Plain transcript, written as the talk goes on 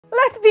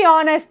Let's be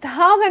honest,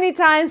 how many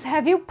times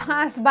have you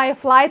passed by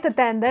flight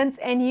attendants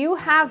and you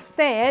have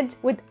said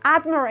with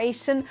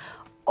admiration,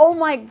 "Oh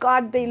my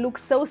God, they look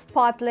so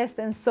spotless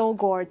and so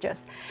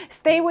gorgeous."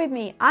 Stay with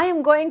me. I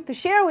am going to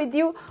share with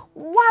you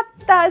what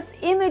does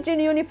image in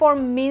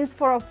uniform means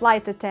for a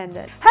flight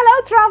attendant. Hello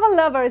travel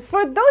lovers!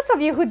 For those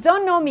of you who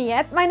don't know me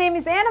yet, my name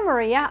is Anna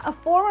Maria, a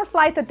former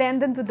flight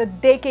attendant with a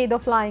decade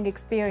of flying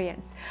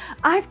experience.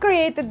 I've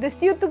created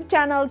this YouTube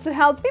channel to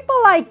help people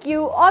like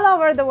you all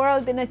over the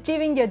world in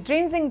achieving your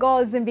dreams and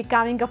goals in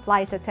becoming a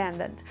flight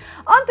attendant.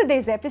 On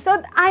today's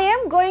episode, I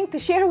am going to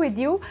share with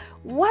you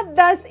what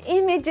does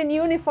image in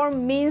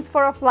uniform means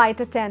for a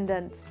flight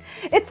attendant.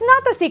 It's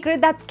not a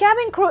secret that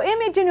cabin crew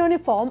image in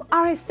uniform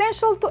are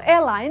essential to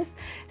airlines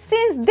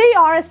since they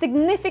are a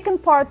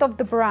significant part of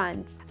the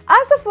brand.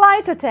 As a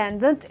flight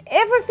attendant,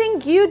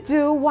 everything you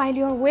do while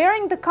you're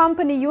wearing the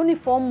company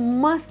uniform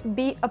must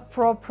be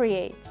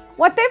appropriate.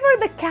 Whatever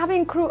the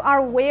cabin crew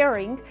are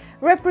wearing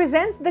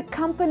represents the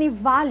company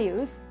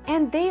values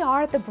and they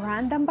are the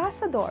brand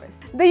ambassadors.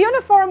 The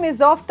uniform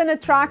is often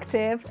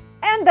attractive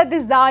and the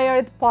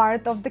desired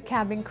part of the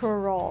cabin crew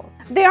role.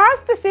 There are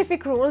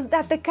specific rules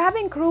that the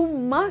cabin crew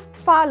must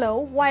follow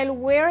while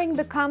wearing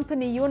the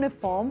company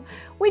uniform,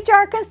 which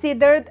are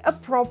considered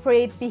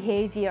appropriate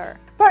behavior.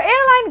 Per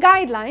airline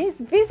guidelines,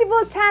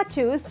 visible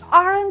tattoos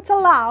aren't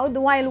allowed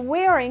while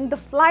wearing the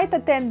flight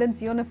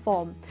attendant's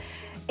uniform.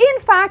 In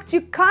fact,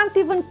 you can't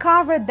even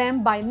cover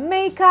them by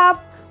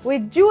makeup,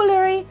 with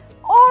jewelry,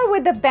 or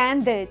with a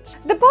bandage.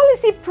 The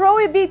policy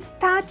prohibits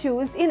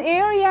tattoos in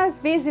areas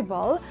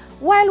visible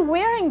while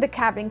wearing the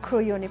cabin crew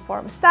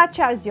uniform, such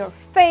as your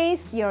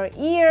face, your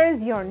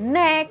ears, your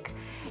neck,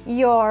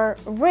 your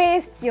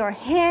wrists, your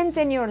hands,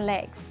 and your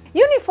legs.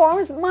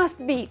 Uniforms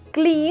must be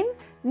clean,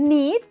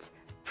 neat,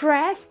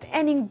 pressed,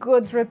 and in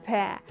good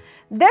repair.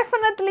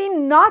 Definitely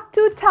not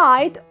too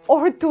tight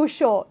or too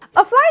short.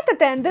 A flight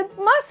attendant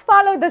must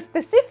follow the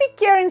specific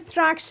care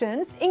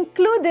instructions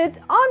included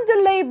on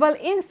the label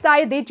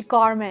inside each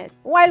garment.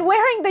 While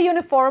wearing the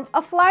uniform,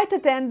 a flight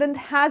attendant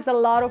has a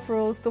lot of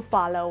rules to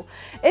follow.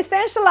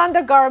 Essential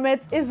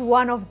undergarments is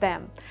one of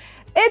them.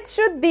 It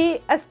should be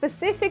a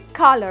specific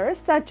color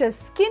such as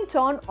skin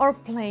tone or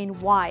plain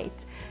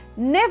white.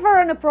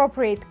 Never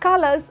inappropriate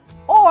colors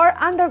or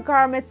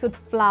undergarments with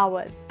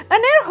flowers.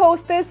 An air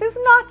hostess is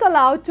not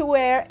allowed to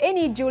wear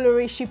any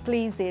jewelry she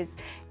pleases.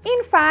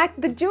 In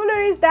fact, the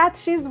jewelry that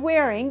she's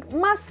wearing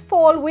must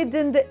fall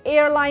within the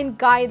airline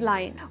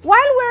guideline.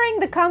 While wearing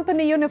the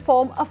company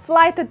uniform, a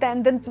flight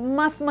attendant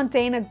must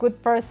maintain a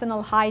good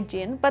personal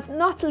hygiene, but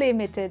not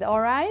limited,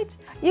 alright?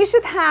 You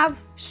should have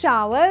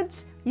showered,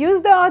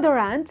 use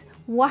deodorant,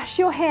 wash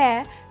your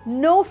hair,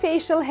 no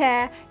facial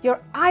hair, your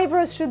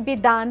eyebrows should be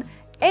done,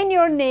 and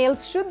your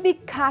nails should be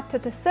cut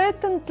at a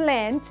certain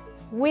length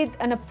with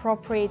an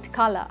appropriate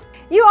color.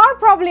 You are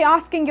probably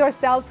asking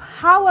yourself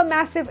how a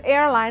massive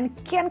airline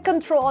can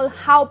control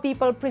how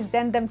people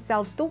present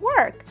themselves to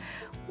work.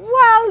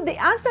 Well, the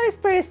answer is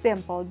pretty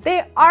simple.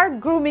 There are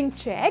grooming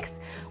checks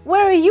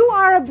where you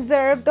are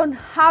observed on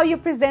how you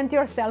present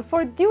yourself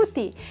for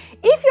duty.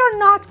 If you're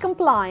not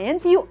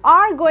compliant, you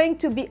are going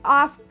to be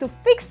asked to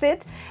fix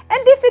it,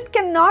 and if it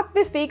cannot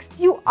be fixed,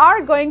 you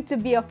are going to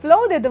be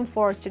offloaded,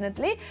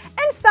 unfortunately,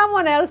 and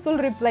someone else will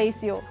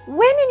replace you.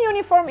 When in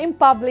uniform in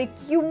public,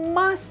 you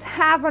must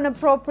have an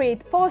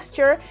appropriate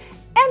posture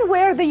and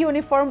wear the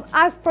uniform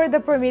as per the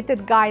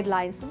permitted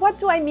guidelines. What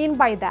do I mean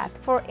by that?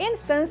 For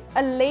instance,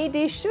 a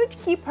lady should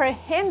keep her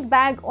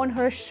handbag on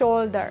her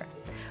shoulder.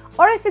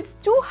 Or if it's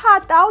too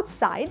hot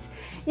outside,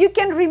 you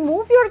can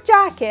remove your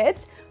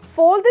jacket,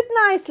 fold it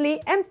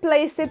nicely and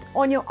place it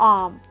on your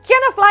arm.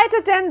 Can a flight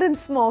attendant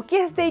smoke?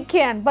 Yes, they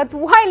can, but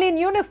while in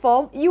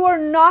uniform, you are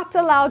not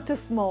allowed to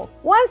smoke.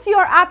 Once you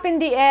are up in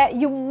the air,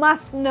 you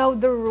must know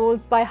the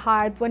rules by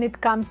heart when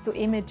it comes to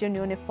image in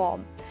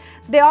uniform.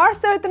 There are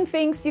certain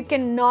things you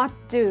cannot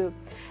do,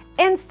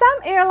 and some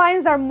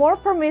airlines are more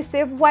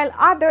permissive while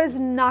others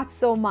not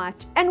so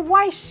much. And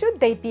why should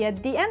they be?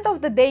 At the end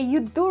of the day,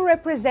 you do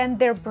represent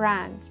their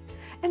brand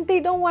and they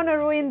don't want to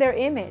ruin their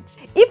image.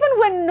 Even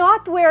when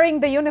not wearing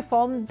the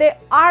uniform, there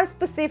are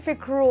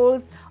specific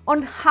rules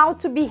on how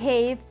to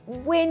behave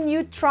when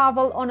you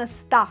travel on a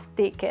staff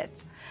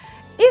ticket.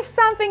 If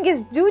something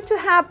is due to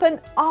happen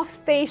off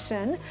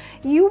station,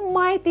 you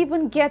might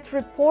even get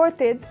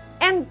reported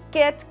and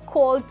get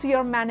called to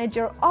your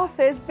manager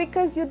office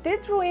because you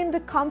did ruin the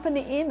company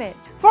image.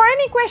 For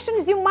any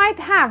questions you might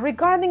have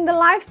regarding the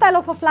lifestyle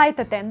of a flight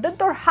attendant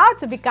or how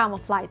to become a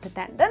flight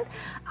attendant,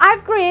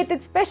 I've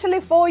created specially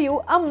for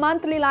you a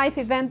monthly live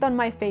event on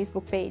my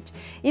Facebook page.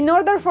 In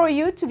order for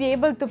you to be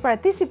able to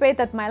participate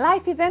at my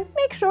live event,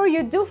 make sure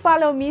you do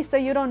follow me so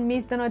you don't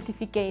miss the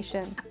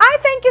notification. I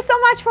thank you so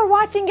much for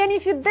watching, and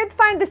if you did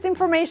find this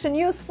information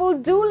useful,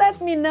 do let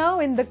me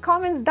know in the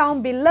comments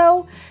down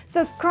below.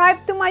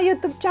 Subscribe to my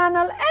YouTube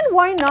channel and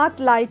why not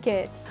like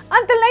it.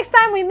 Until next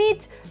time we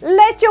meet,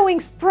 let your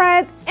wings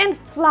spread and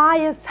fly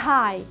as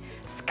high.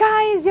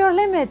 Sky is your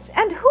limit,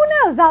 and who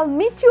knows, I'll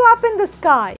meet you up in the sky.